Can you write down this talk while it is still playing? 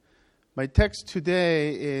My text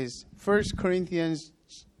today is 1 Corinthians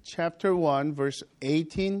chapter 1, verse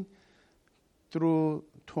 18 through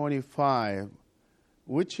 25,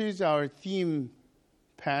 which is our theme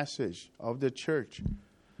passage of the church.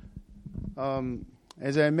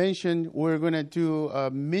 As I mentioned, we're going to do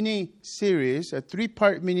a mini-series, a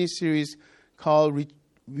three-part mini-series called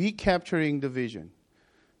Recapturing the Vision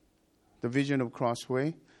of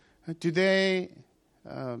Crossway. Today,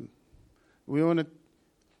 we want to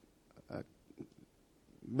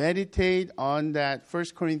meditate on that 1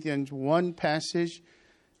 Corinthians 1 passage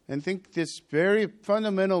and think this very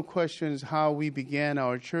fundamental question is how we began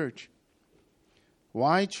our church.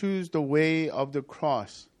 Why choose the way of the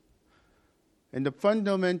cross? And the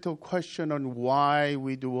fundamental question on why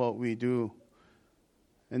we do what we do.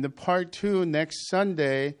 In the part 2, next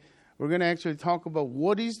Sunday, we're going to actually talk about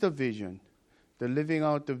what is the vision, the living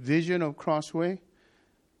out the vision of Crossway.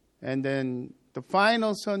 And then the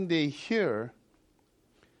final Sunday here,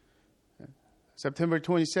 September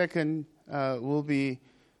 22nd, will be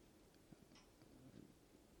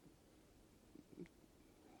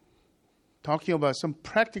talking about some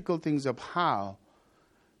practical things of how.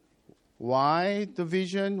 Why the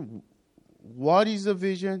vision, what is the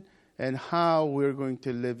vision, and how we're going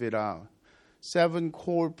to live it out. 7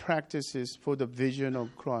 core practices for the vision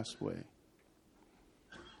of Crossway.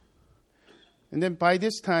 And then by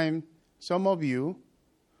this time, some of you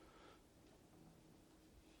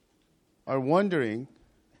are wondering,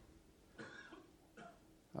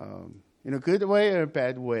 in a good way or a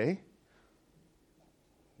bad way,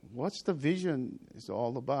 what's the vision is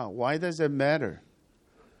all about? Why does it matter?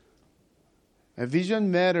 A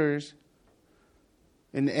vision matters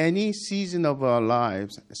in any season of our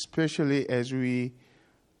lives, especially as we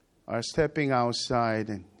are stepping outside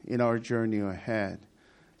and in our journey ahead.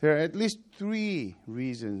 There are at least 3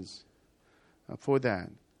 reasons for that.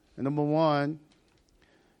 And number 1,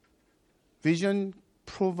 vision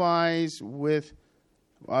provides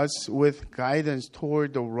us with guidance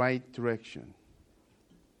toward the right direction.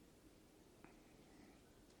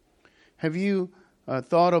 Have you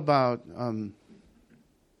thought about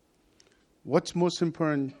what's most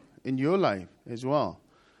important in your life as well?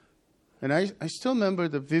 And I still remember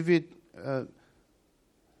the vivid,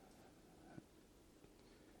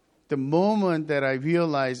 the moment that I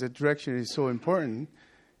realized that direction is so important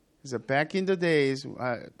is that back in the days,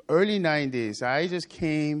 early 90s, I just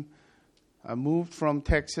came, I moved from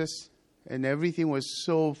Texas, and everything was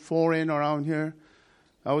so foreign around here.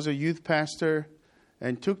 I was a youth pastor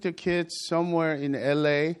and took the kids somewhere in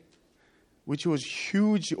LA, which was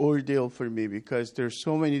huge ordeal for me because there's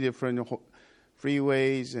so many different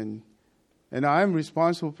freeways and I'm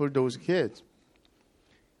responsible for those kids.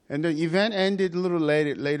 And the event ended a little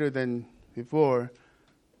later than before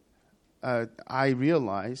I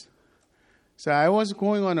realized. So I was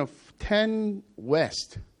going on a 10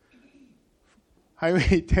 West,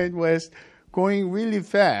 Highway 10 West, going really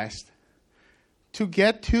fast to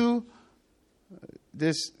get to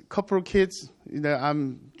this couple of kids that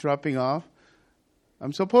I'm dropping off.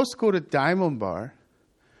 I'm supposed to go to Diamond Bar,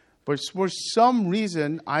 but for some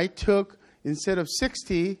reason I took, instead of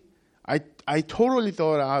 60, I totally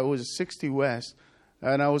thought I was 60 West,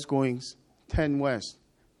 and I was going 10 West.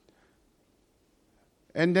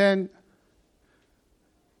 And then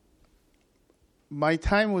my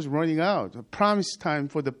time was running out, the promised time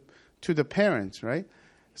to the parents, right?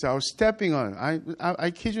 So I was stepping on it.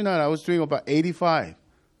 I kid you not, I was doing about 85,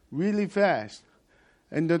 really fast.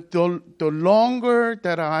 And the longer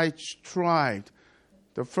that I strived,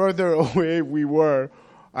 the further away we were.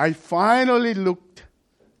 I finally looked,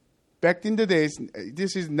 back in the days,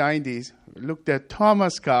 this is 90s, looked at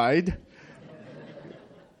Thomas Guide.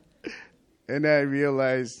 And I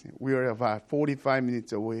realized we were about 45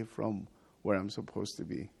 minutes away from where I'm supposed to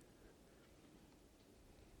be.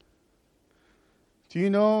 Do you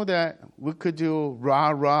know that we could do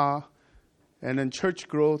rah-rah and then church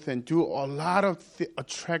growth and do a lot of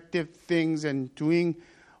attractive things and doing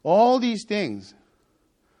all these things,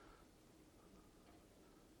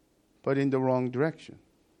 but in the wrong direction?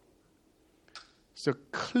 So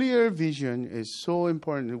clear vision is so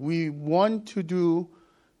important. We want to do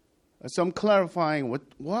some clarifying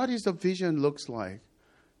what is the vision looks like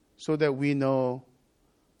so that we know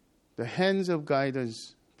the hands of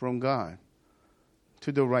guidance from God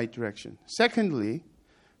to the right direction. Secondly,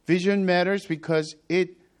 vision matters because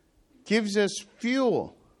it gives us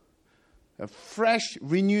fuel, a fresh,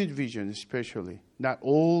 renewed vision especially, not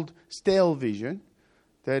old, stale vision,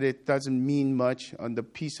 that it doesn't mean much on the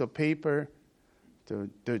piece of paper.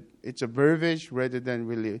 It's a verbiage rather than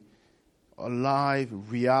really alive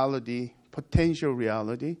reality, potential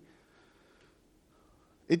reality.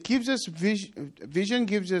 it gives us vision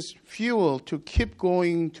gives us fuel to keep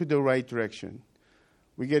going to the right direction.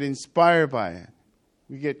 We get inspired by it.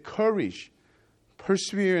 We get courage,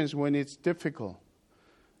 perseverance when it's difficult,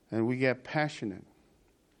 and we get passionate.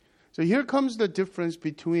 So here comes the difference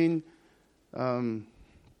between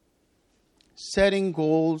setting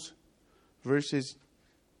goals versus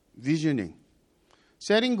visioning.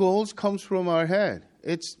 Setting goals comes from our head.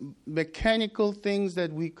 It's mechanical things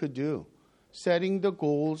that we could do. Setting the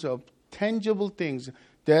goals of tangible things,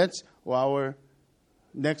 that's our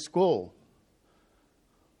next goal.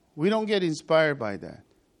 We don't get inspired by that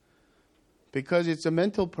because it's a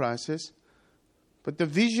mental process, but the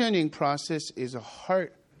visioning process is a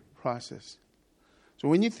heart process. So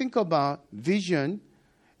when you think about vision,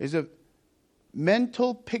 is a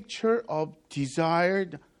mental picture of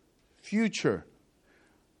desired future.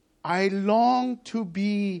 I long to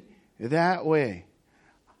be that way.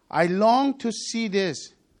 I long to see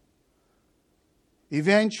this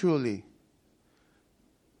eventually.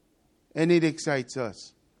 And it excites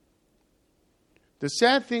us. The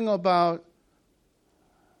sad thing about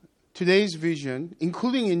today's vision,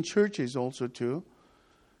 including in churches also too,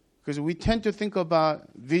 because we tend to think about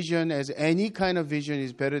vision as any kind of vision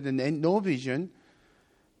is better than no vision.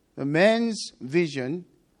 The man's vision,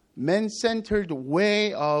 man-centered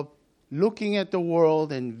way of looking at the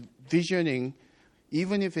world and visioning,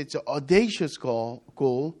 even if it's an audacious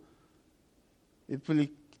goal,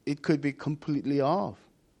 it could be completely off.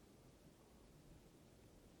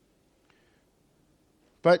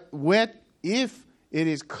 But if it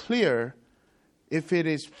is clear, if it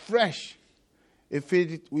is fresh,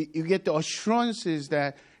 you get the assurances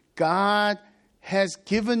that God has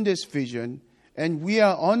given this vision and we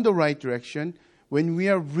are on the right direction, when we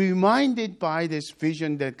are reminded by this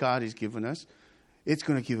vision that God has given us, it's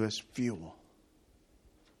going to give us fuel.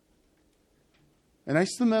 And I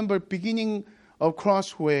still remember beginning of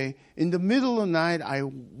Crossway, in the middle of the night, I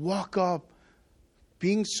woke up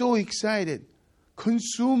being so excited,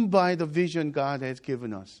 consumed by the vision God has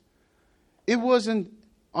given us. It wasn't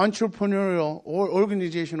entrepreneurial or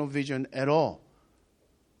organizational vision at all,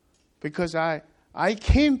 because I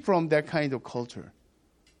came from that kind of culture.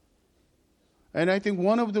 And I think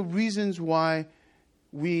one of the reasons why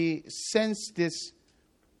we sense this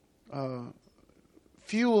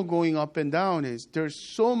fuel going up and down is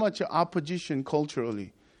there's so much opposition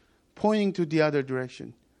culturally, pointing to the other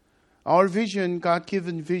direction. Our vision,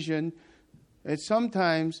 God-given vision, is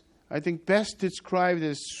sometimes, I think, best described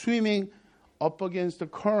as swimming up against the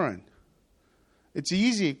current. It's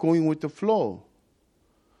easy going with the flow.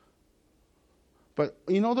 But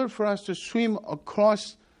in order for us to swim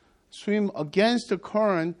against the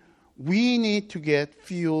current, we need to get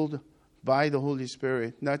fueled by the Holy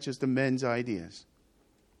Spirit, not just the men's ideas.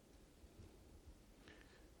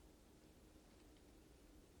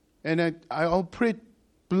 And I'll put it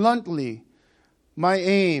bluntly, my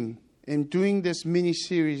aim in doing this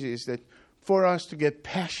mini-series is that for us to get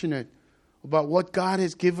passionate about what God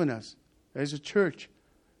has given us as a church,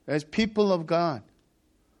 as people of God.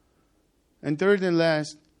 And third and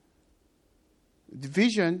last, the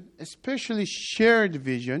vision, especially shared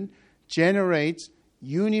vision, generates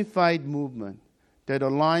unified movement that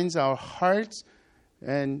aligns our hearts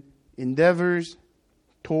and endeavors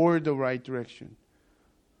toward the right direction.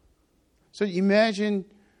 So imagine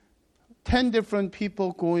 10 different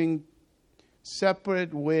people going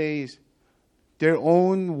separate ways, their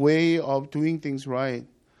own way of doing things right.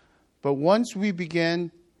 But once we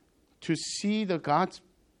begin to see the God's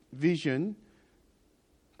vision,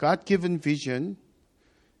 God-given vision,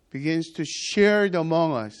 begins to share it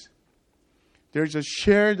among us. There's a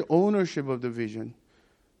shared ownership of the vision.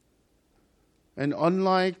 And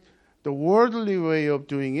unlike the worldly way of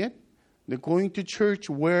doing it, the going to church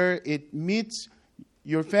where it meets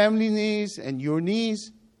your family needs and your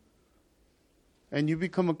needs, and you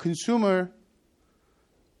become a consumer,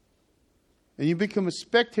 and you become a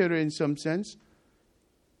spectator in some sense.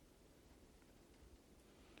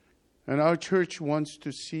 And our church wants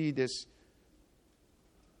to see this,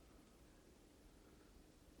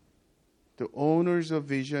 the owners of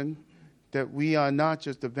vision, that we are not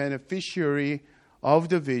just the beneficiary of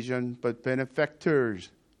the vision, but benefactors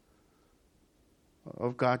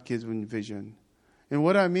of God-given vision. And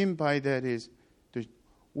what I mean by that is,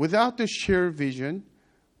 without the shared vision,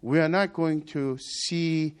 we are not going to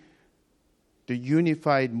see the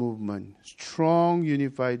unified movement, strong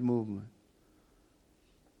unified movement.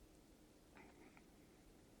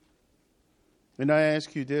 And I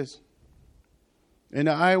ask you this, and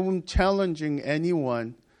I am challenging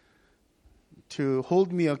anyone to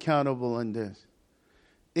hold me accountable on this.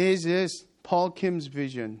 Is this Paul Kim's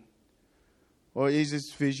vision? Or is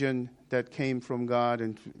this vision that came from God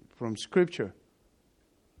and from Scripture?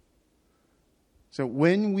 So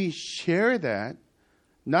when we share that,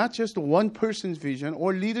 not just one person's vision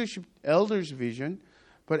or leadership elders' vision,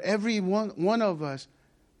 but every one of us,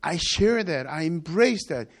 I share that. I embrace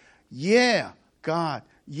that. Yeah, God.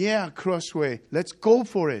 Yeah, Crossway. Let's go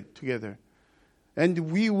for it together.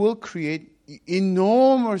 And we will create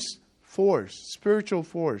enormous force, spiritual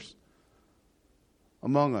force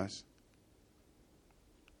among us.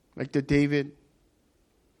 Like the David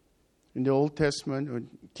in the Old Testament or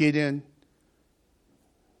Gideon.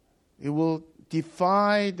 It will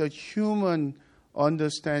defy the human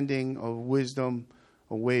understanding of wisdom,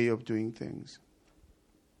 a way of doing things.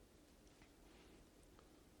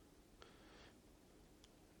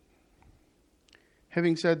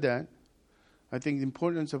 Having said that, I think the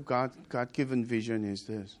importance of God-given vision is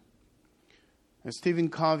this. And Stephen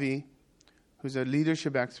Covey, who's a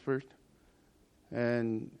leadership expert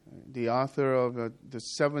and the author of The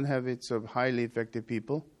 7 Habits of Highly Effective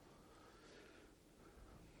People,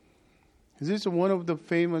 this is one of the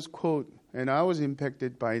famous quotes, and I was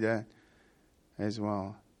impacted by that as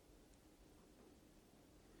well.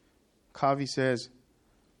 Covey says,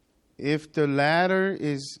 if the ladder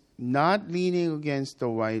is not leaning against the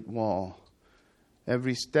right wall,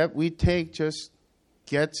 every step we take just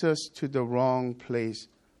gets us to the wrong place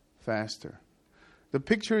faster. The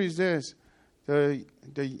picture is this. The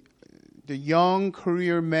young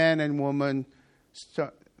career man and woman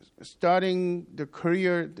starting the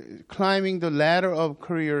career, climbing the ladder of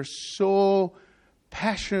career so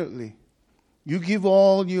passionately. You give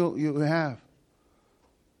all you have.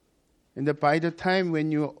 And that by the time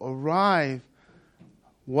when you arrive,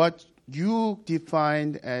 what you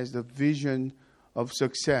defined as the vision of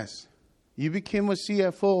success, you became a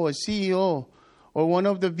CFO, a CEO, or one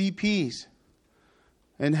of the VPs.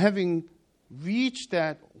 And having reached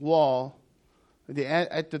that wall,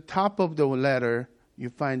 at the top of the ladder, you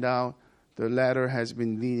find out the ladder has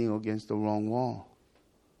been leaning against the wrong wall.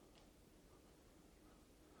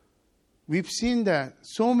 We've seen that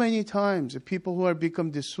so many times, the people who have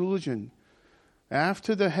become disillusioned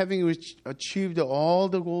after having achieved all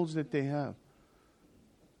the goals that they have.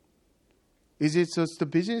 Is it just the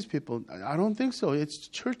business people? I don't think so. It's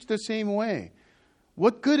church the same way.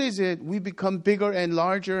 What good is it we become bigger and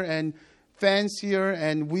larger and fancier,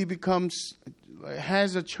 and we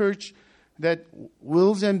has a church that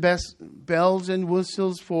wills and bells and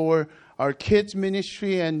whistles for our kids'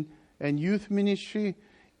 ministry and youth ministry,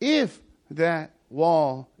 if that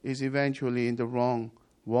wall is eventually in the wrong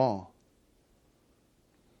wall?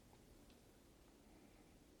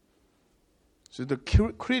 So the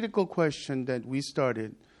critical question that we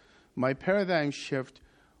started, my paradigm shift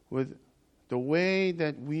with the way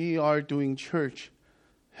that we are doing church,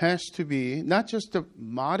 has to be not just to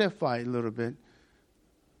modify a little bit.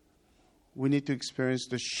 We need to experience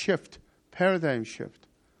the shift, paradigm shift,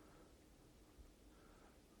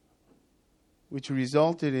 which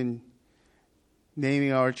resulted in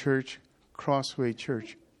naming our church Crossway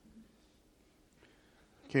Church.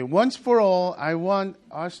 Okay, once for all, I want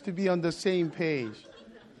us to be on the same page.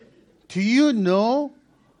 Do you know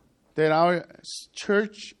that our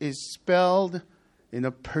church is spelled in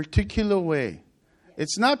a particular way?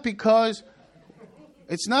 It's not because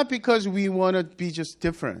we want to be just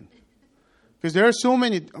different. Because there are so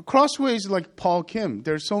many Crossways like Paul Kim.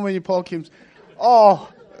 There are so many Paul Kims. Oh,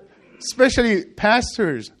 especially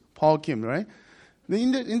pastors, Paul Kim, right?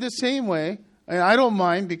 In the same way, and I don't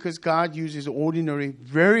mind because God uses ordinary,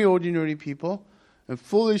 very ordinary people, and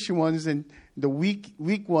foolish ones and the weak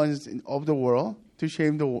ones of the world to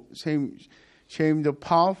shame the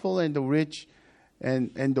powerful and the rich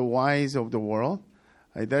and the wise of the world.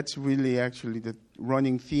 That's really actually the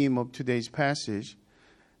running theme of today's passage.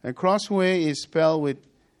 And Crossway is spelled with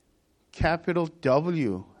capital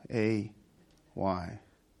W-A-Y.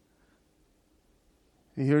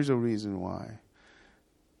 And here's a reason why.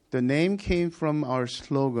 The name came from our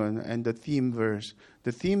slogan and the theme verse.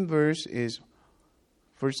 The theme verse is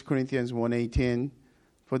 1 Corinthians 1:18.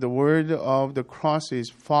 For the word of the cross is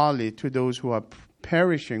folly to those who are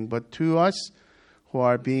perishing, but to us who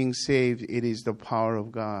are being saved, it is the power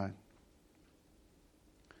of God.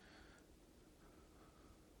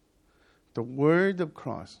 The word of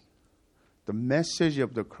cross, the message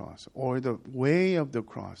of the cross, or the way of the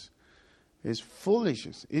cross is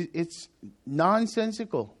foolishness. It's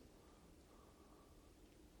nonsensical.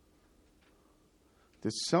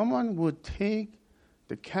 That someone would take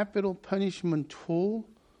the capital punishment tool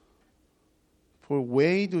for a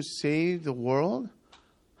way to save the world?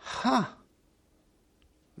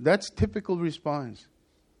 That's typical response.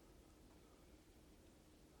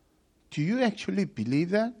 Do you actually believe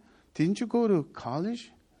that? Didn't you go to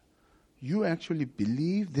college? You actually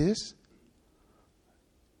believe this?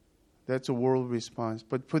 That's a world response.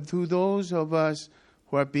 But for those of us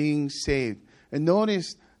who are being saved, and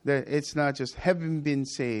notice that it's not just having been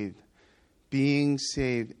saved, being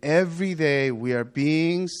saved. Every day we are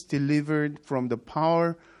being delivered from the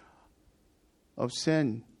power of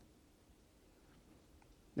sin.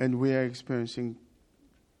 And we are experiencing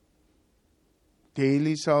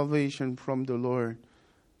daily salvation from the Lord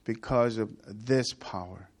because of this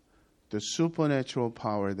power, the supernatural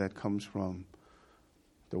power that comes from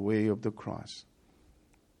the way of the cross.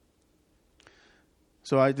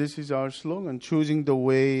 So this is our slogan, choosing the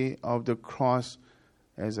way of the cross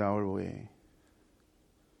as our way.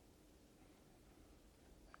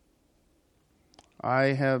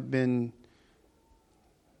 I have been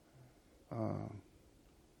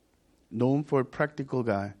known for a practical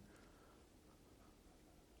guy.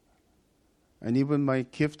 And even my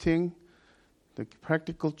gifting, the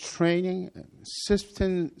practical training,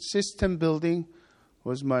 system building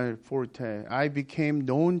was my forte. I became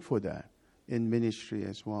known for that in ministry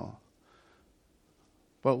as well.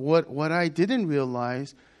 But what I didn't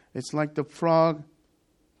realize, it's like the frog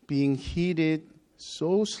being heated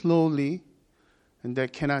so slowly and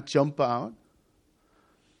that cannot jump out.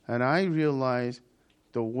 And I realized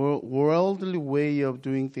the worldly way of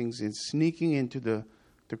doing things is sneaking into the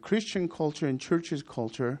Christian culture and church's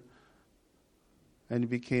culture, and it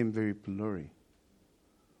became very blurry.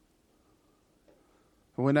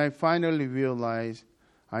 When I finally realized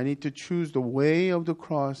I need to choose the way of the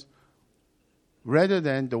cross rather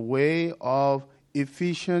than the way of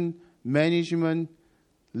efficient management,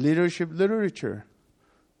 leadership literature,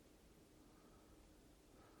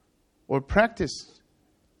 or practice.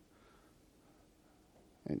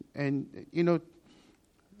 And you know,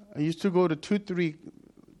 I used to go to 2-3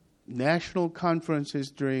 national conferences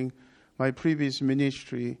during my previous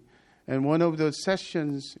ministry, and one of those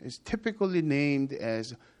sessions is typically named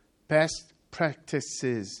as best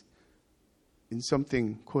practices in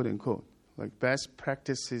something, quote unquote, like best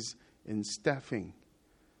practices in staffing,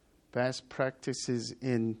 best practices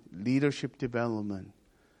in leadership development.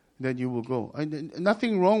 Then you will go. And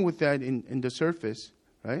nothing wrong with that in the surface,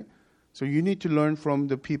 right? So you need to learn from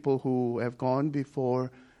the people who have gone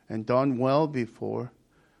before and done well before.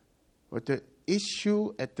 But the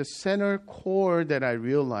issue at the center core that I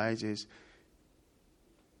realize is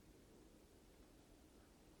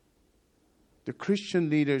the Christian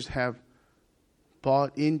leaders have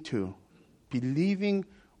bought into believing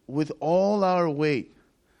with all our weight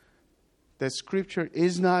that Scripture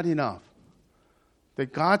is not enough,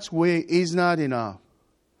 that God's way is not enough,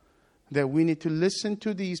 that we need to listen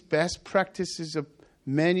to these best practices of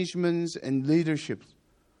management and leadership,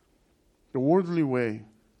 the worldly way.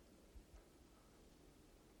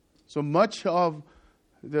 So much of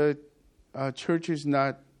the church is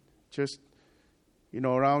not just,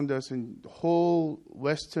 around us in the whole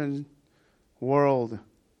Western world.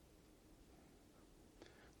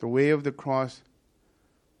 The way of the cross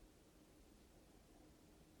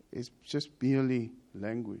is just merely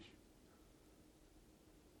language.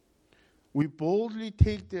 We boldly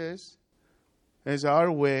take this as our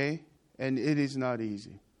way, and it is not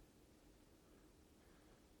easy.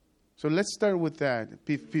 So let's start with that.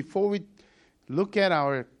 Before we look at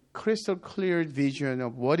our crystal clear vision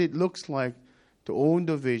of what it looks like to own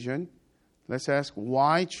the vision, let's ask,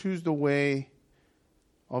 why choose the way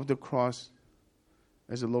of the cross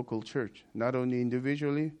as a local church? Not only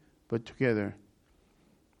individually, but together.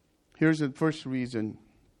 Here's the first reason.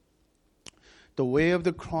 The way of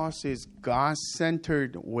the cross is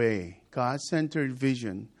God-centered way, God-centered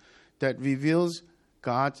vision that reveals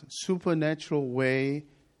God's supernatural way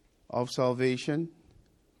of salvation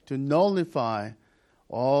to nullify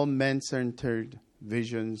all man-centered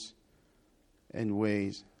visions and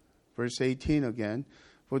ways. Verse 18 again,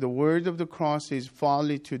 for the word of the cross is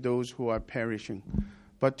folly to those who are perishing,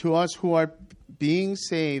 but to us who are being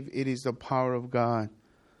saved, it is the power of God.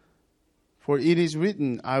 For it is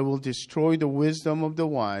written, I will destroy the wisdom of the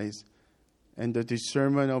wise, and the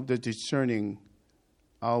discernment of the discerning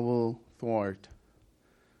I will thwart.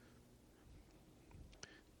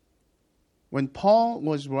 When Paul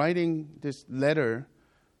was writing this letter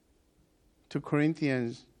to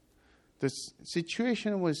Corinthians, the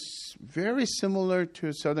situation was very similar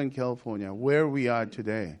to Southern California, where we are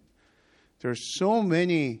today. There are so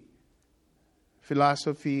many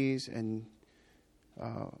philosophies and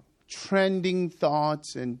trending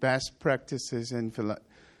thoughts and best practices and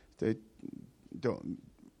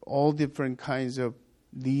all different kinds of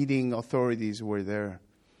leading authorities were there.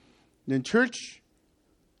 The church,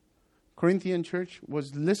 Corinthian church,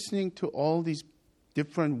 was listening to all these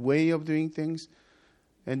different way of doing things,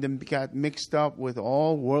 and then got mixed up with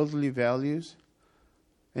all worldly values.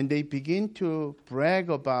 And they begin to brag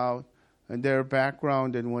about their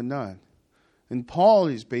background and whatnot. And Paul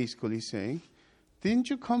is basically saying, didn't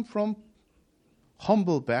you come from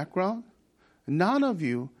humble background? None of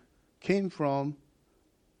you came from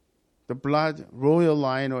the blood royal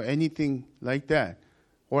line or anything like that,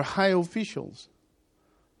 or high officials.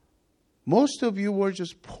 Most of you were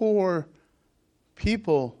just poor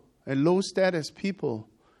people and low status people.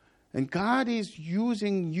 And God is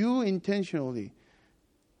using you intentionally.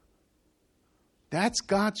 That's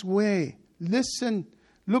God's way. Listen,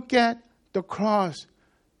 look at the cross.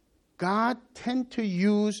 God tends to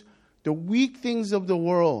use the weak things of the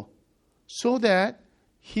world so that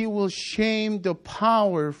He will shame the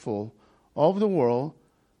powerful of the world.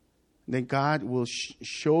 Then God will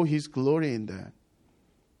show His glory in that.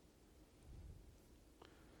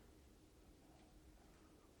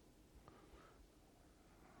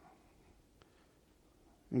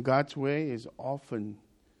 And God's way is often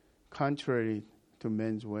contrary to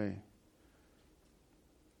men's way.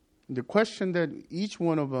 The question that each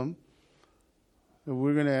one of them that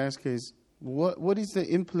we're going to ask is, what is the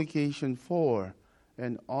implication for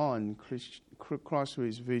and on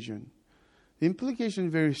Crossway's vision? The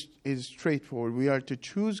implication is straightforward. We are to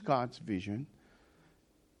choose God's vision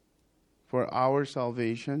for our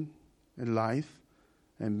salvation and life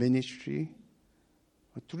and ministry.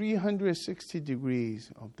 360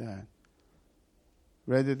 degrees of that,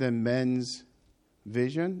 rather than men's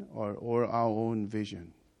vision or our own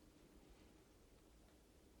vision.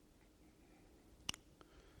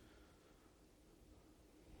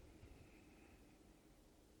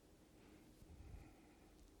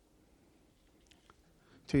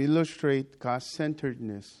 To illustrate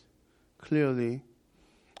God-centeredness clearly,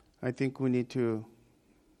 I think we need to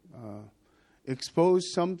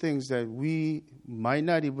expose some things that we might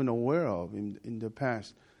not even aware of in the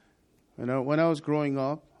past. When I was growing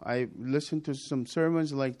up, I listened to some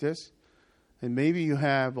sermons like this, and maybe you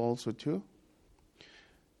have also too.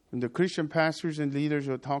 And the Christian pastors and leaders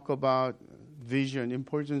will talk about vision,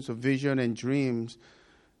 importance of vision and dreams.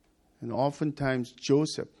 And oftentimes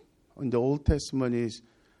Joseph in the Old Testament is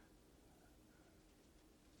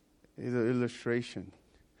an illustration.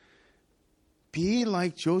 Be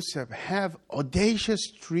like Joseph. Have audacious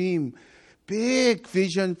dream, big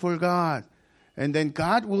vision for God. And then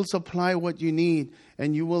God will supply what you need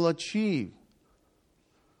and you will achieve.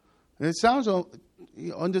 And it sounds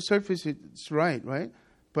on the surface it's right?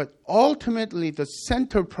 But ultimately the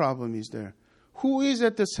center problem is there. Who is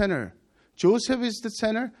at the center? Joseph is the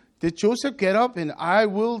center. Did Joseph get up and I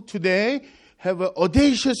will today have an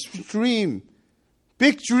audacious dream,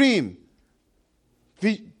 big dream?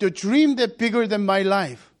 The dream that's bigger than my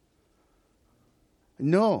life.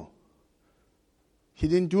 No. He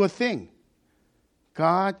didn't do a thing.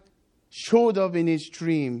 God showed up in his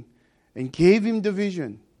dream and gave him the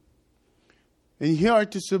vision. And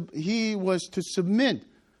he was to submit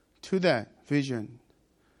to that vision.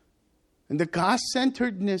 And the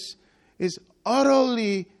God-centeredness is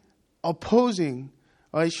utterly opposing,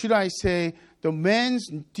 or should I say, the man's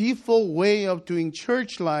default way of doing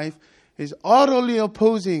church life is utterly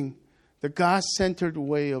opposing the God-centered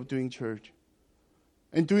way of doing church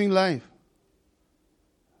and doing life.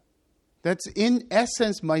 That's in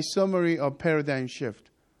essence my summary of paradigm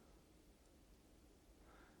shift.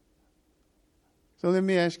 So let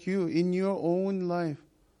me ask you, in your own life,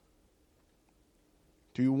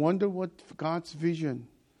 do you wonder what God's vision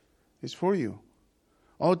is for you?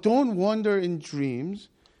 Oh, don't wonder in dreams.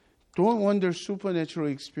 Don't wonder supernatural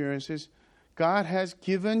experiences. God has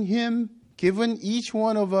given each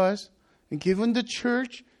one of us, and given the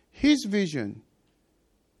church His vision.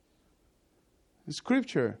 The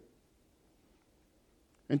Scripture.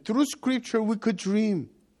 And through Scripture we could dream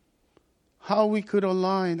how we could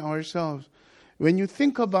align ourselves. When you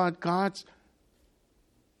think about God's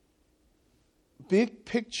big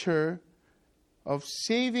picture of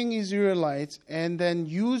saving Israelites and then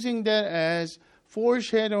using that as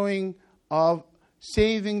foreshadowing of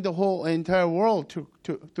saving the whole entire world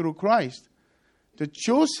through Christ. The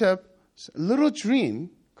Joseph's little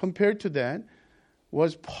dream, compared to that,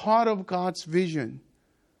 was part of God's vision.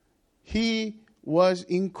 He was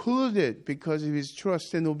included because of his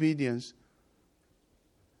trust and obedience.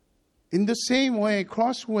 In the same way,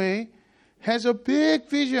 Crossway has a big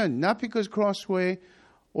vision, not because Crossway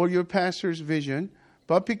or your pastor's vision,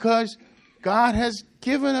 but because God has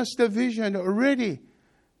given us the vision already.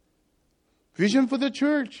 Vision for the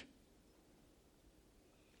church.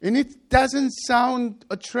 And it doesn't sound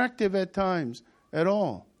attractive at times at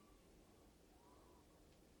all.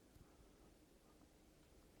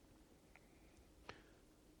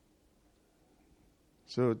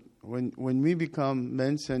 So when we become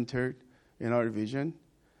men-centered in our vision,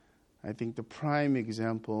 I think the prime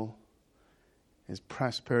example is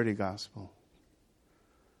Prosperity Gospel.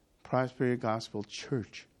 Prosperity Gospel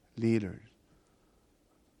church leaders.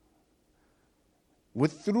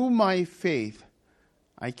 Through my faith,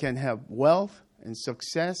 I can have wealth and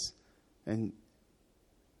success, and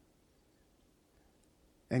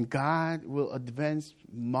God will advance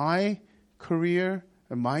my career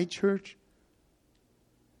and my church.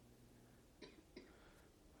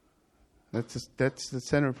 That's the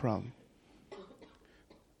center problem.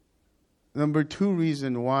 Number 2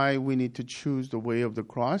 reason why we need to choose the way of the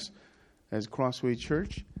cross as Crossway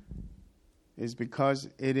Church is because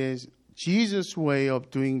it is Jesus' way of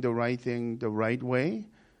doing the right thing the right way,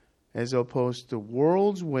 as opposed to the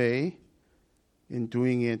world's way in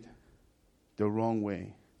doing it the wrong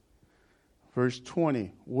way. Verse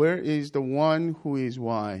 20, where is the one who is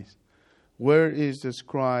wise? Where is the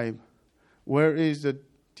scribe? Where is the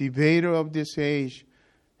debater of this age?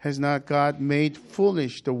 Has not God made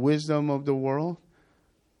foolish the wisdom of the world?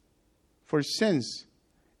 For since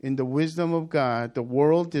in the wisdom of God, the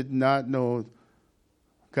world did not know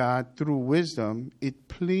God through wisdom, it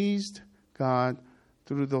pleased God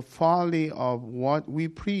through the folly of what we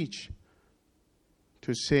preach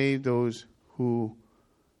to save those who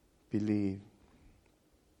believe.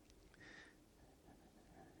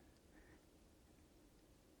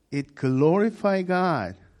 It glorified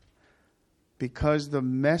God because the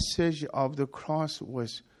message of the cross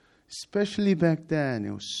was, especially back then,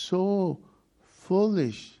 it was so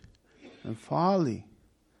foolish and folly.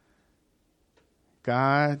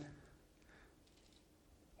 God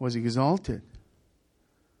was exalted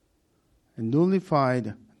and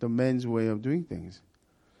nullified the men's way of doing things.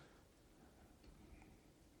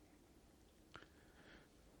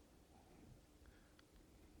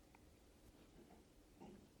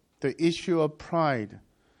 The issue of pride,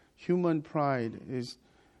 human pride, is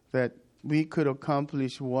that we could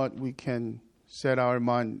accomplish what we can set our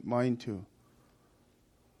mind to.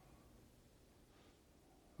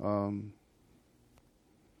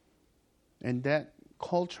 And that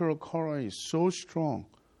cultural current is so strong.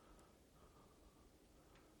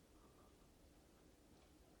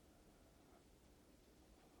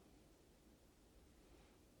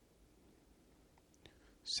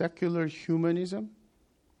 Secular humanism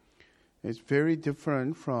is very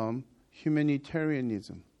different from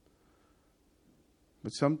humanitarianism.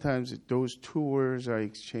 But sometimes those two words are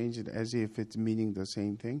exchanged as if it's meaning the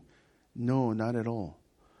same thing. No, not at all.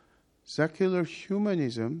 Secular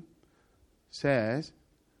humanism says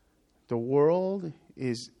the world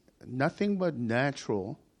is nothing but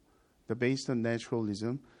natural, based on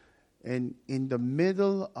naturalism, and in the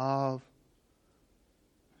middle of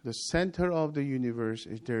the center of the universe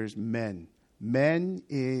there's man. Man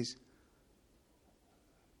is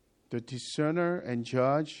the discerner and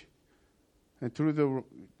judge, and through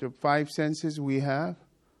the 5 senses we have,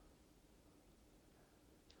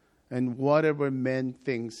 and whatever man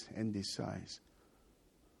thinks and decides.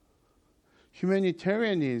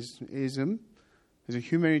 Humanitarianism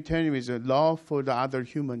is a love for the other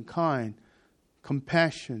humankind,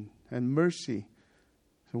 compassion and mercy,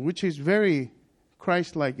 which is very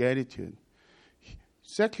Christ-like attitude.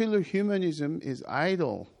 Secular humanism is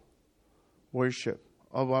idol worship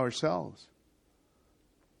of ourselves.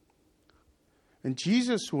 And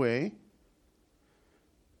Jesus' way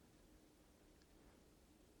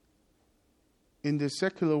in the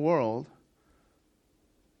secular world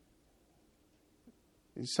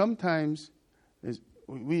is sometimes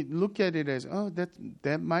we look at it as,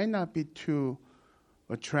 that might not be too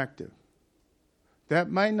attractive. That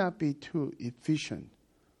might not be too efficient.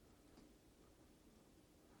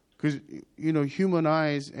 Because, human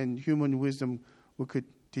eyes and human wisdom, we could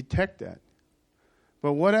detect that.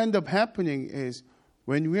 But what ends up happening is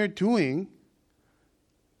when we're doing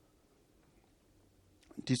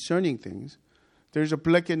discerning things, there's a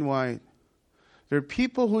black and white. There are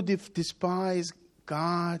people who despise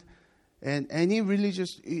God and any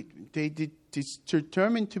religious, they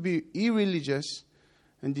determined to be irreligious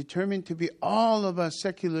and determined to be all of us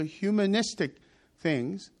secular humanistic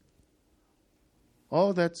things.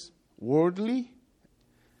 All that's worldly,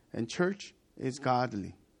 and church is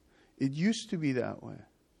godly. It used to be that way.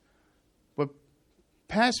 But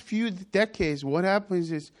past few decades, what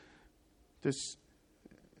happens is the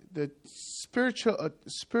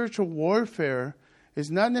spiritual warfare It's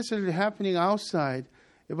not necessarily happening outside,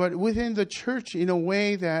 but within the church in a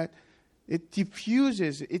way that it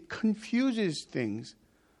diffuses, it confuses things.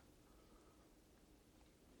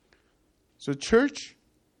 So church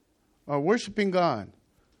are worshiping God.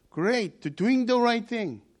 Great, they're doing the right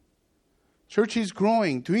thing. Church is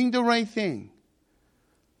growing, doing the right thing.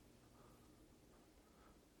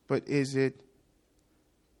 But is it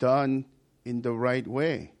done in the right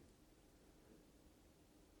way?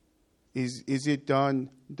 Is it done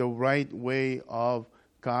the right way of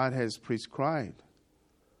God has prescribed,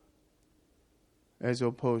 as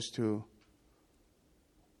opposed to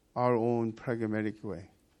our own pragmatic way?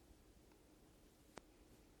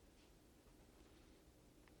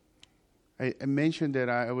 I mentioned that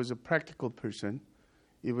I was a practical person,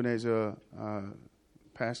 even as a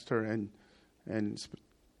pastor and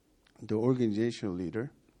the organizational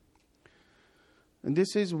leader. And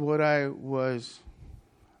this is what I was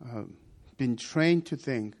been trained to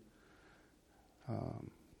think.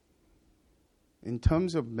 In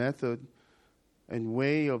terms of method and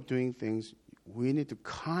way of doing things, we need to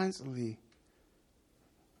constantly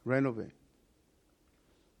renovate.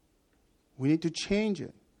 We need to change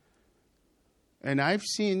it. And I've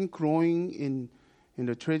seen growing in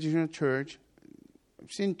the traditional church, I've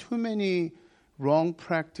seen too many wrong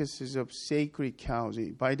practices of sacred cows.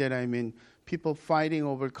 By that I mean people fighting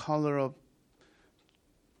over color of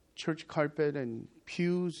church carpet and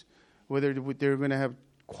pews, whether they're going to have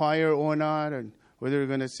choir or not, and whether they're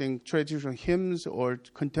going to sing traditional hymns or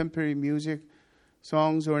contemporary music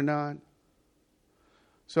songs or not.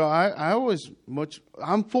 So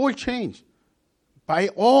I'm for change. By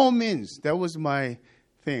all means, that was my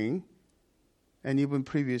thing, and even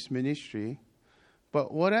previous ministry.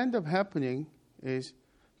 But what ended up happening is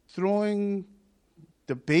throwing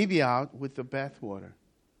the baby out with the bathwater.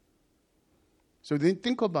 So then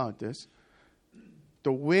think about this.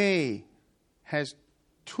 The way has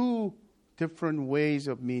two different ways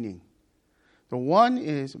of meaning. The one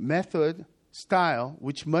is method, style,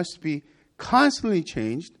 which must be constantly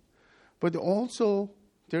changed, but also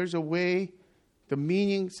there's a way. The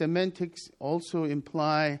meaning, semantics also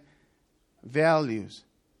imply values,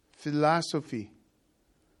 philosophy.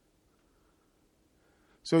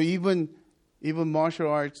 So even martial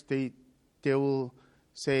arts, they will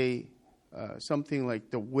say something like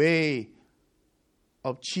the way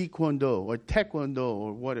of Jeet Kune Do or Taekwondo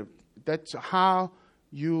or whatever. That's how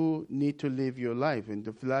you need to live your life, and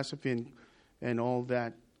the philosophy and all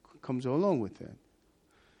that comes along with that.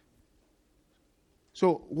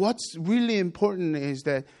 So what's really important is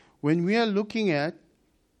that when we are looking at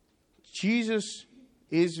Jesus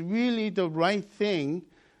is really the right thing,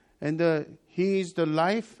 and He is the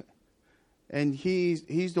life, and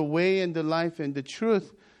He's the way and the life and the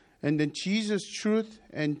truth, and then Jesus' truth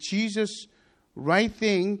and Jesus' right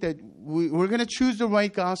thing, that we're going to choose the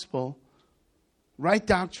right gospel, right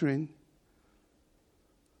doctrine,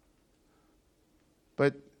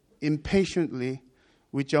 but impatiently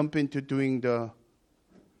we jump into doing the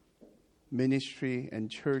ministry and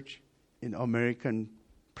church in American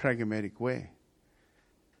pragmatic way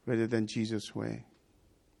rather than Jesus' way.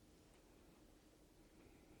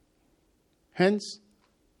 Hence,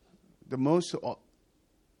 the most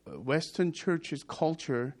Western church's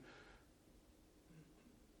culture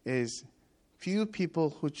is few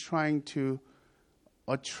people who are trying to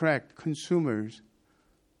attract consumers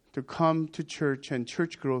to come to church, and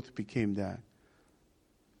church growth became that.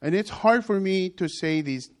 And it's hard for me to say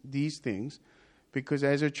these things, because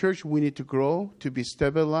as a church we need to grow, to be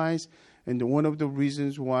stabilized, and one of the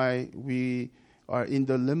reasons why we are in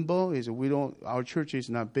the limbo is our church is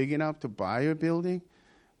not big enough to buy a building.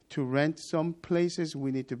 To rent some places,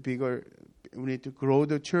 we need to grow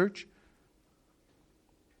the church.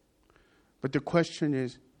 But the question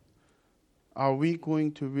is, are we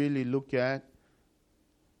going to really look at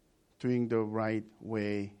doing the right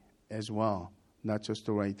way as well? Not just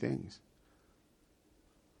the right things.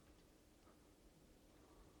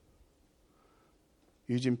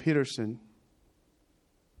 Eugene Peterson's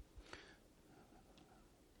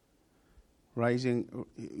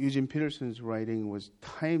writing was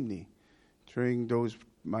timely during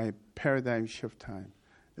my paradigm shift time.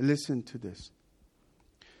 Listen to this.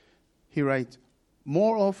 He writes,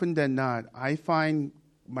 "More often than not, I find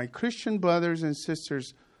my Christian brothers and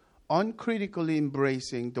sisters uncritically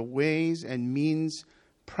embracing the ways and means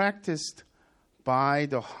practiced by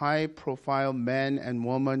the high-profile men and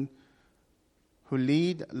women who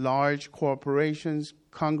lead large corporations,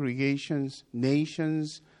 congregations,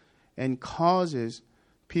 nations, and causes,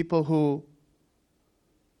 people who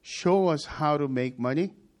show us how to make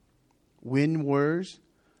money, win wars,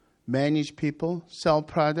 manage people, sell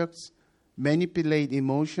products, manipulate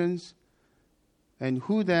emotions, and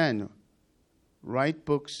who then write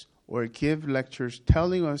books or give lectures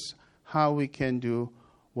telling us how we can do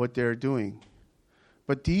what they're doing.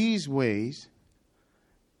 But these ways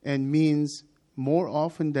and means more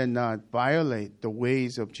often than not violate the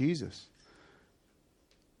ways of Jesus.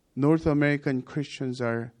 North American Christians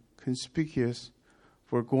are conspicuous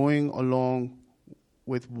for going along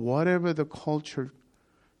with whatever the culture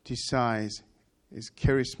decides is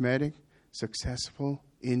charismatic, successful,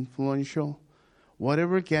 influential,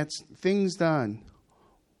 whatever gets things done,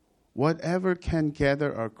 whatever can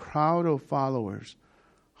gather a crowd of followers,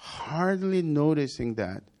 hardly noticing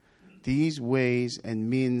that these ways and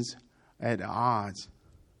means at odds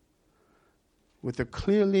with the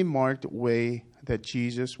clearly marked way that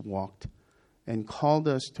Jesus walked and called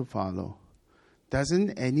us to follow.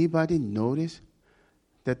 Doesn't anybody notice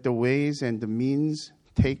that the ways and the means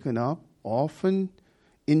taken up often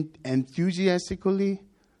enthusiastically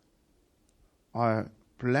are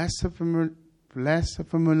blasphemically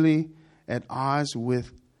at odds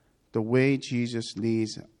with the way Jesus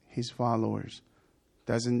leads his followers?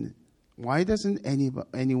 Why doesn't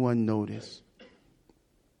anyone notice?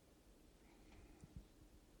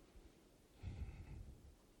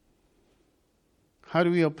 How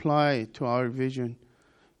do we apply to our vision?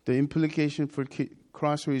 The implication for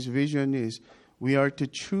Crossway's vision is we are to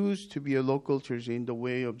choose to be a local church in the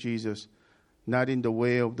way of Jesus, not in the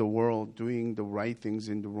way of the world, doing the right things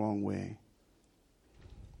in the wrong way.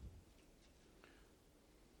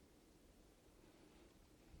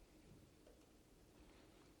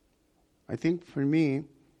 I think for me,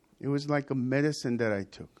 it was like a medicine that I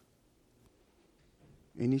took.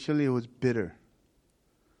 Initially, it was bitter,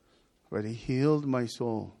 but it healed my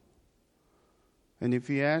soul. And if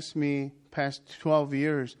you ask me, past 12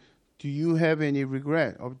 years, do you have any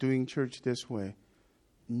regret of doing church this way?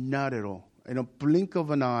 Not at all. In a blink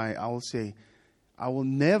of an eye, I will say, I will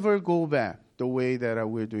never go back the way that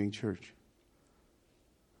we're doing church.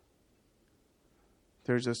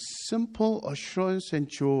 There's a simple assurance and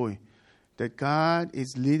joy that God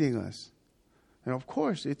is leading us. And of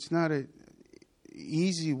course, it's not an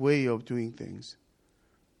easy way of doing things.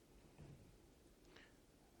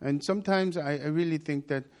 And sometimes I really think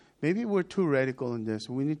that maybe we're too radical in this.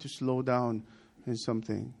 We need to slow down in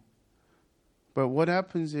something. But what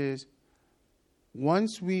happens is,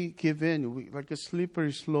 once we give in, like a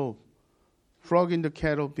slippery slope, frog in the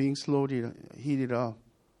kettle being slowly heated up.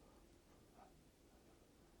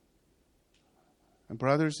 And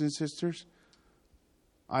brothers and sisters,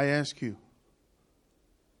 I ask you,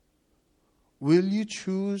 will you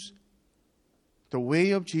choose the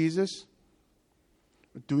way of Jesus,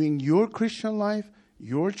 doing your Christian life,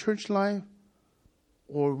 your church life,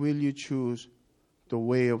 or will you choose the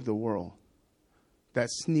way of the world that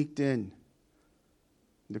sneaked in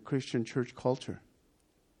the Christian church culture?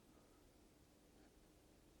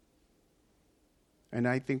 And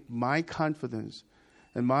I think my confidence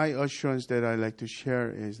and my assurance that I like to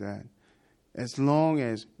share is that as long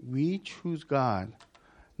as we choose God,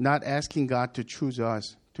 not asking God to choose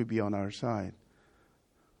us to be on our side,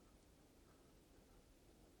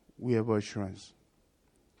 we have assurance.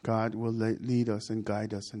 God will lead us and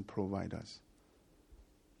guide us and provide us.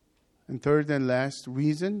 And third and last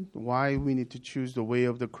reason why we need to choose the way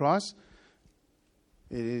of the cross,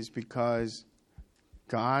 it is because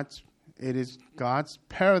it is God's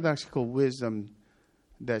paradoxical wisdom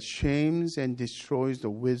that shames and destroys the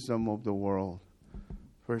wisdom of the world.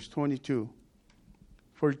 Verse 22.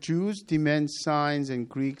 For Jews demand signs and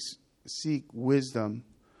Greeks seek wisdom,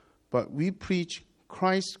 but we preach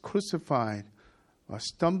Christ crucified, a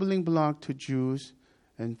stumbling block to Jews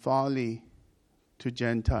and folly to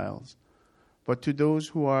Gentiles. But to those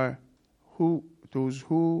who are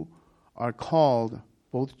called,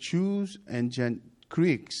 both Jews and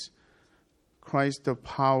Greeks, Christ the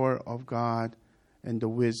power of God and the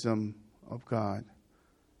wisdom of God.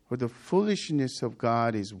 For the foolishness of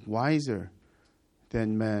God is wiser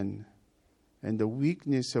than men, and the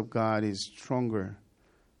weakness of God is stronger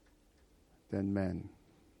than men.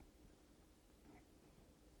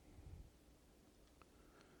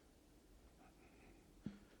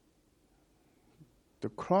 The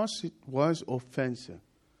cross was offensive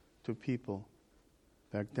to people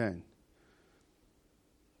back then.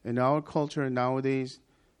 In our culture nowadays,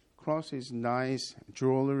 cross is nice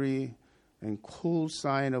jewelry and cool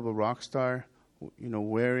sign of a rock star,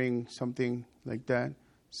 wearing something like that,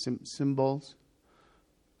 symbols.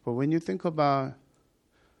 But when you think about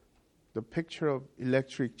the picture of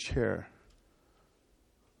electric chair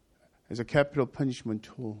as a capital punishment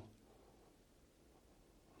tool,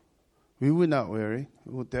 we would not wear it.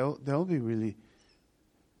 Well, they'll be really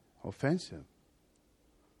offensive.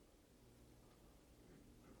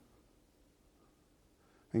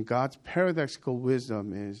 And God's paradoxical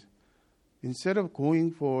wisdom is, instead of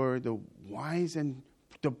going for the wise and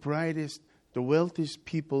the brightest, the wealthiest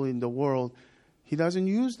people in the world, He doesn't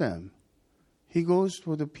use them. He goes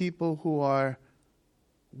for the people who are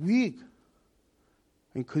weak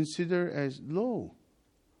and considered as low.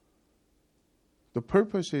 The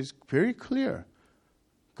purpose is very clear.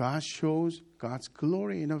 God shows God's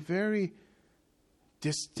glory in a very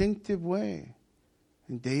distinctive way.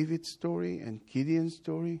 In David's story and Gideon's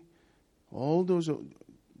story, all those,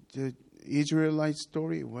 the Israelite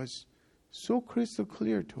story was so crystal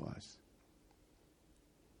clear to us.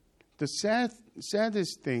 The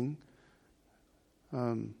saddest thing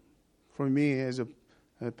for me as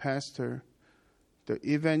a pastor, the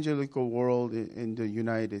evangelical world in the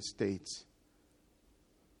United States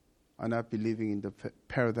are not believing in the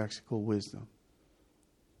paradoxical wisdom.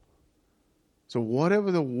 So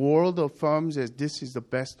whatever the world affirms as this is the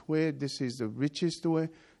best way, this is the richest way,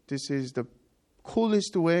 this is the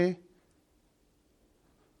coolest way,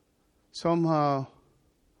 somehow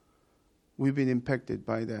we've been impacted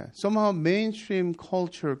by that. Somehow mainstream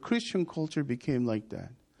culture, Christian culture became like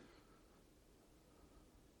that.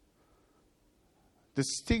 The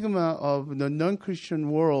stigma of the non-Christian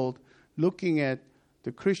world looking at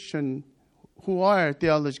the Christian who are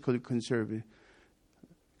theologically conservative,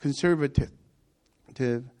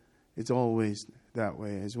 it's always that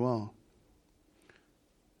way as well.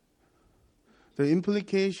 The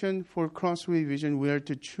implication for Crossway Vision, we are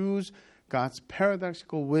to choose God's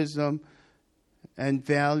paradoxical wisdom and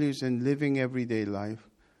values in living everyday life,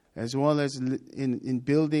 as well as in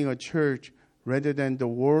building a church rather than the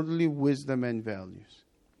worldly wisdom and values.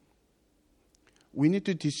 We need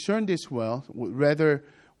to discern this well, whether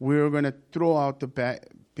we're going to throw out the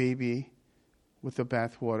baby with the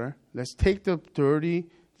bathwater. Let's take the dirty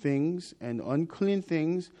things and unclean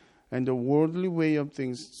things and the worldly way of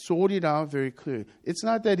things, sort it out very clearly. It's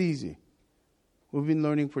not that easy. We've been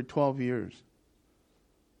learning for 12 years.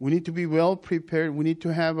 We need to be well prepared. We need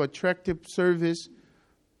to have attractive service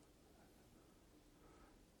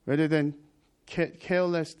rather than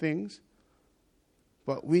careless things.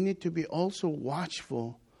 But we need to be also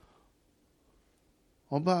watchful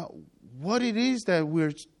about what it is that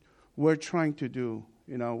we're trying to do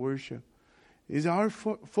in our worship. Is our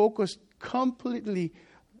focus completely,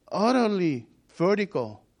 utterly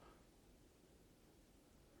vertical?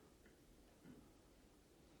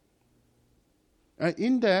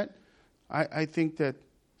 In that, I think that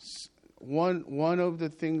one of the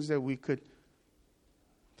things that we could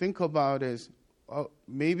think about is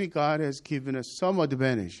maybe God has given us some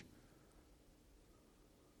advantage.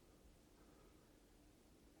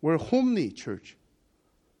 We're a homely church.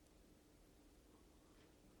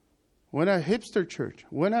 We're not a hipster church.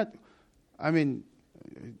 We're not, to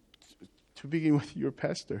begin with, your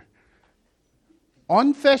pastor.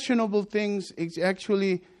 Unfashionable things is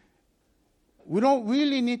actually, we don't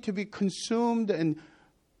really need to be consumed and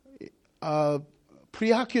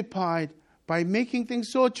preoccupied by making things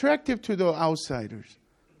so attractive to the outsiders.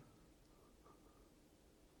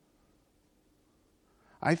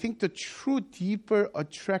 I think the true deeper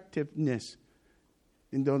attractiveness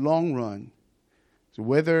in the long run is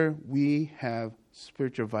whether we have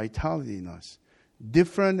spiritual vitality in us.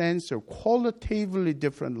 Different answer, qualitatively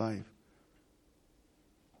different life.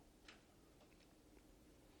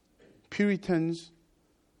 Puritans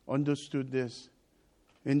understood this.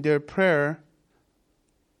 In their prayer,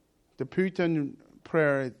 the Puritan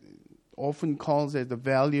prayer often calls it the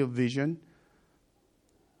Valley of Vision.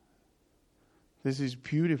 This is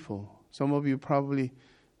beautiful. Some of you probably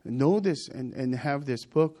know this and have this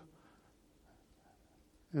book.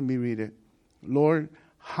 Let me read it. Lord,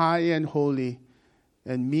 high and holy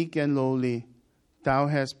and meek and lowly, thou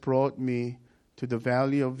hast brought me to the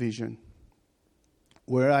valley of vision,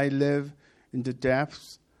 where I live in the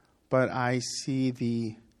depths, but I see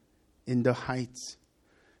thee in the heights.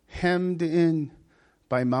 Hemmed in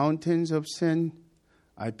by mountains of sin,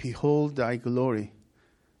 I behold thy glory.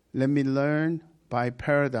 Let me learn by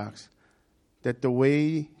paradox that the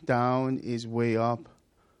way down is way up,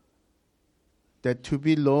 that to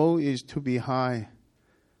be low is to be high,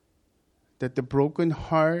 that the broken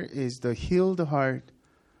heart is the healed heart,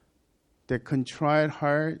 that contrite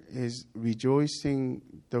heart is rejoicing,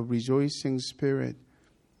 the rejoicing spirit.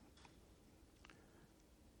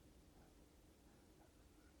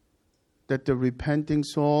 That the repenting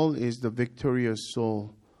soul is the victorious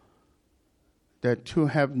soul. That to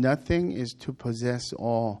have nothing is to possess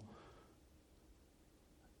all.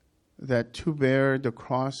 that to bear the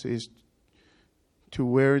cross is to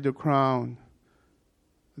wear the crown,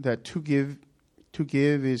 that to give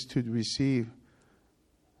is to receive,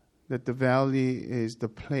 that the valley is the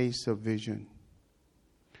place of vision.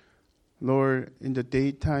 Lord, in the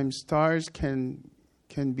daytime, stars can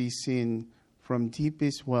be seen from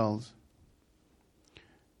deepest wells.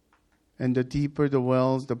 And the deeper the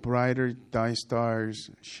wells, the brighter thy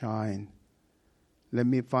stars shine. Let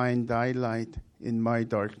me find thy light in my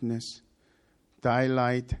darkness, thy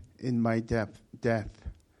light in my death,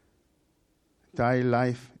 thy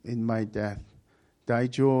life in my death, thy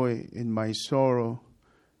joy in my sorrow,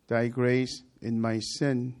 thy grace in my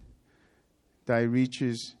sin, thy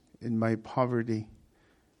riches in my poverty,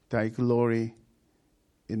 thy glory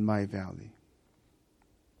in my valley.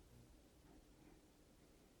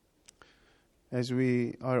 As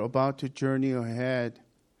we are about to journey ahead,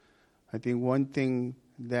 I think one thing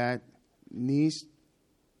that needs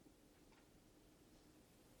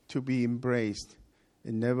to be embraced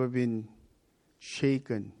and never been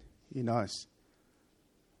shaken in us,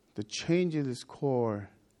 the change in its core,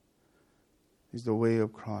 is the way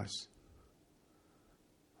of cross.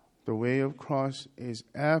 The way of cross is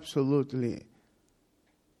absolutely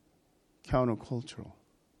countercultural.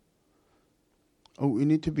 Oh, we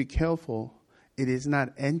need to be careful. It is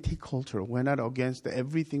not anti-cultural. We're not against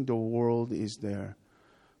everything the world is there.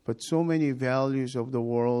 But so many values of the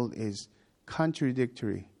world is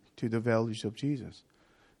contradictory to the values of Jesus.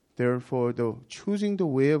 Therefore, choosing the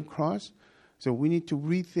way of cross, so we need to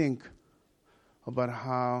rethink about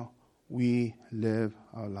how we live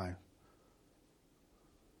our life.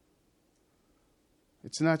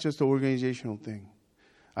 It's not just an organizational thing.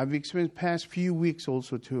 I've experienced past few weeks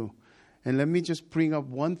also too. And let me just bring up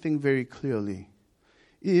one thing very clearly.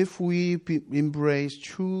 If we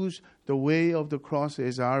choose the way of the cross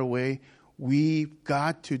as our way, we've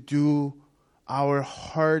got to do our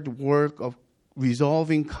hard work of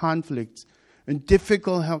resolving conflicts and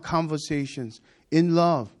difficult conversations in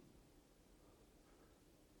love.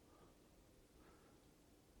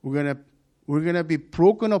 We're gonna be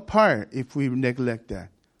broken apart if we neglect that.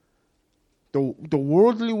 The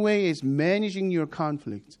worldly way is managing your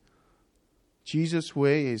conflicts. Jesus'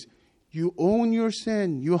 way is you own your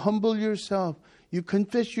sin, you humble yourself, you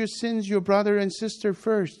confess your sins, your brother and sister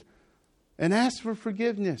first, and ask for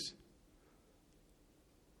forgiveness.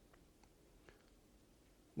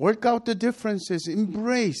 Work out the differences,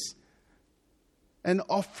 embrace and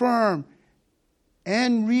affirm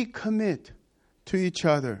and recommit to each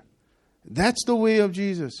other. That's the way of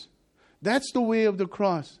Jesus. That's the way of the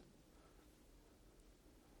cross.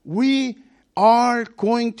 We are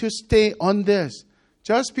going to stay on this.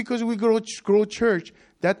 Just because we grow church,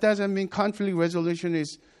 that doesn't mean conflict resolution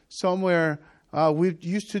is somewhere. We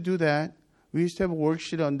used to do that. We used to have a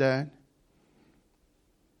worksheet on that.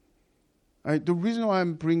 The reason why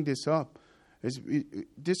I'm bringing this up is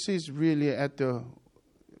this is really at the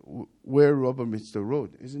where rubber meets the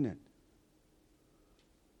road, isn't it?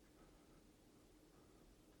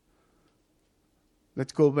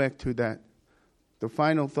 Let's go back to that. The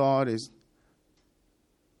final thought is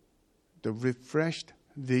the refreshed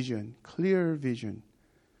vision, clear vision,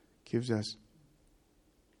 gives us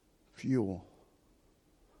fuel.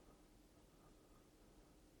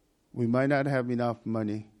 We might not have enough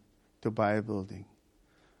money to buy a building,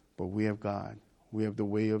 but we have God. We have the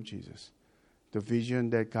way of Jesus. The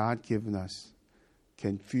vision that God given us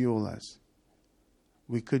can fuel us.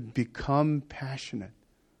 We could become passionate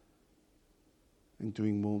in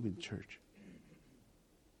doing move in church.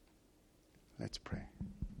 Let's pray.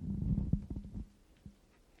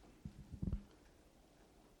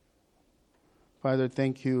 Father,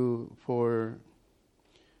 thank you for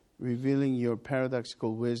revealing your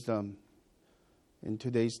paradoxical wisdom in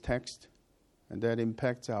today's text, and that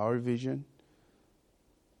impacts our vision.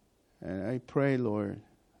 And I pray, Lord,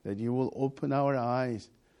 that you will open our eyes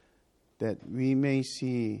that we may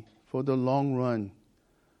see for the long run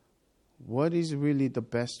what is really the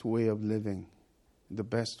best way of living, the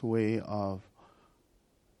best way of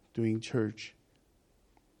doing church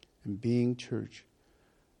and being church.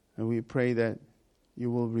 And we pray that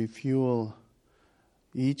you will refuel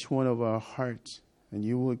each one of our hearts, and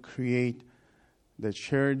you will create that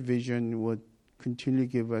shared vision would continue to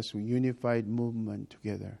give us a unified movement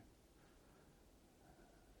together.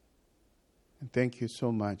 And thank you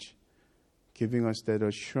so much, giving us that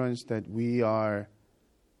assurance that we are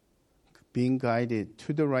being guided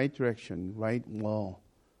to the right direction, right wall.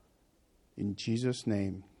 In Jesus'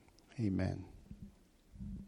 name, amen.